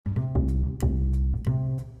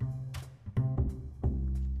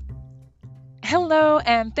Hello,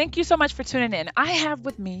 and thank you so much for tuning in. I have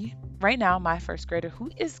with me right now my first grader who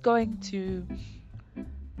is going to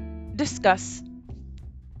discuss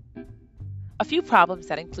a few problems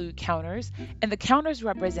that include counters, and the counters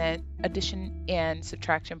represent addition and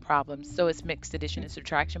subtraction problems. So it's mixed addition and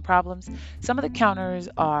subtraction problems. Some of the counters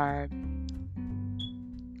are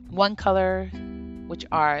one color, which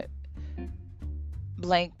are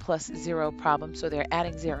blank plus zero problems, so they're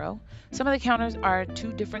adding zero. Some of the counters are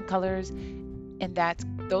two different colors, and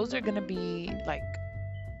those are going to be like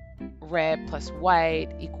red plus white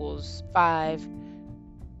equals 5,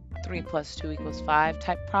 3 plus 2 equals 5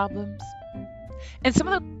 type problems. And some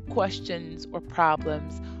of the questions or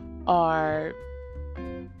problems are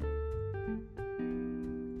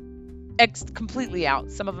X completely out.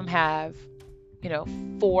 Some of them have,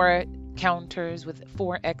 four counters with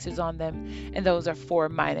four X's on them, and those are 4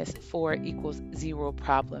 minus 4 equals 0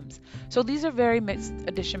 problems. So these are very mixed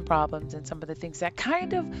addition problems and some of the things that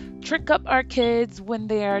kind of trick up our kids when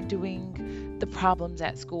they are doing the problems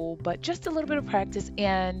at school. But just a little bit of practice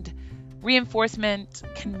and reinforcement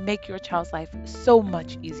can make your child's life so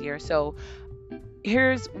much easier. So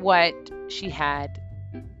here's what she had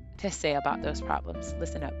to say about those problems.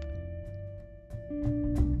 Listen up.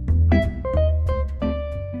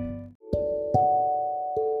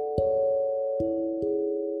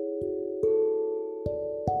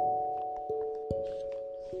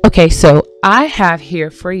 Okay, so I have here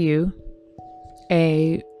for you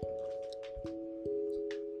a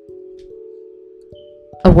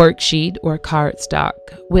worksheet or a cardstock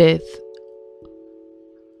with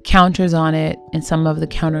counters on it, and some of the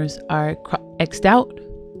counters are X'd out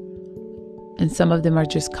and some of them are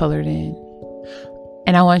just colored in.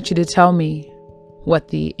 And I want you to tell me what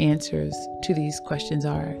the answers to these questions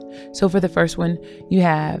are. So for the first one, you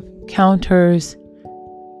have counters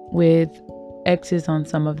with X's on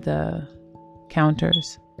some of the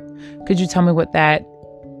counters. Could you tell me what that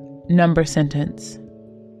number sentence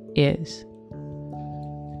is?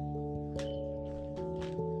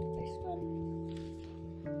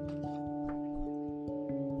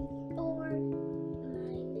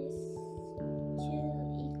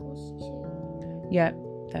 Yep,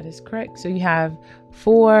 that is correct. So you have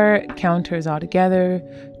 4 counters altogether.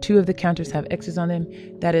 2 of the counters have X's on them.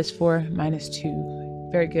 That is 4 minus 2.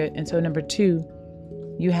 Very good. And so number 2,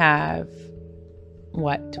 you have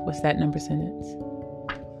what? What's that number sentence? 2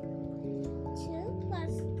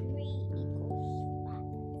 plus 3 equals 5.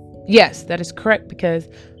 Yes, that is correct because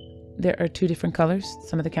there are 2 different colors.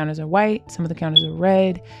 Some of the counters are white, some of the counters are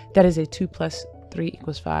red. That is a 2 plus 3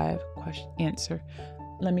 equals 5 answer.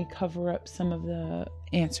 Let me cover up some of the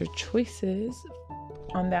answer choices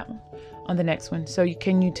on that one, on the next one. So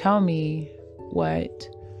can you tell me what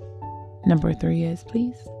number 3 is,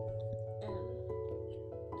 please? 8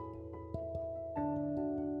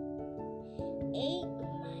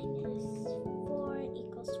 minus 4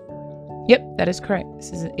 equals 4. Yep, that is correct.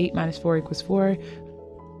 This is 8 minus 4 equals 4.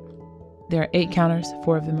 There are 8 counters,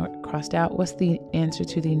 4 of them are crossed out. What's the answer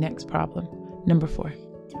to the next problem? Number 4.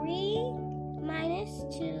 3 minus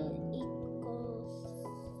 2 equals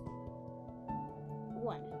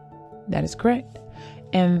 1. That is correct.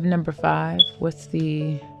 And number 5, what's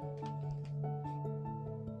the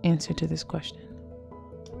answer to this question?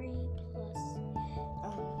 3 plus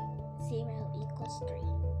 0 equals 3.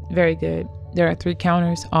 Very good. There are 3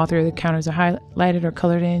 counters. All 3 of the counters are highlighted or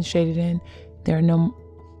colored in, shaded in.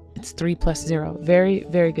 It's 3 plus 0. Very,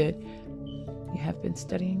 very good. You have been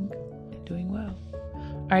studying and doing well.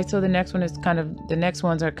 All right, so the next ones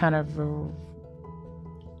are kind of,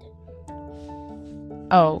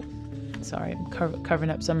 oh, sorry, I'm covering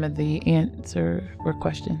up some of the answer or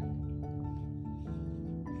question.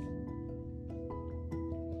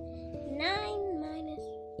 9 minus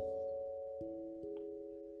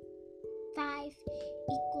 5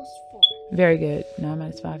 equals 4. Very good. 9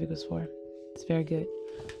 minus 5 equals 4. It's very good.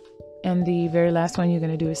 And the very last one you're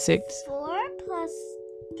going to do is 6. 4 plus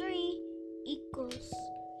 3 equals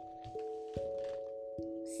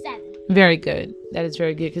 7. Very good. That is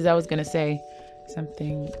very good because I was going to say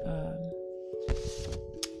something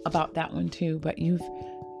about that one too, but you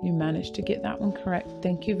managed to get that one correct.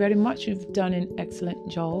 Thank you very much. You've done an excellent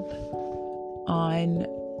job on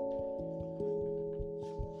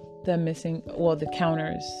the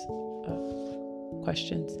counters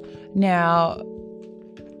questions. Now,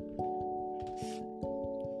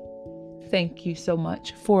 thank you so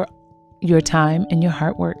much for your time and your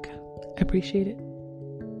hard work. I appreciate it.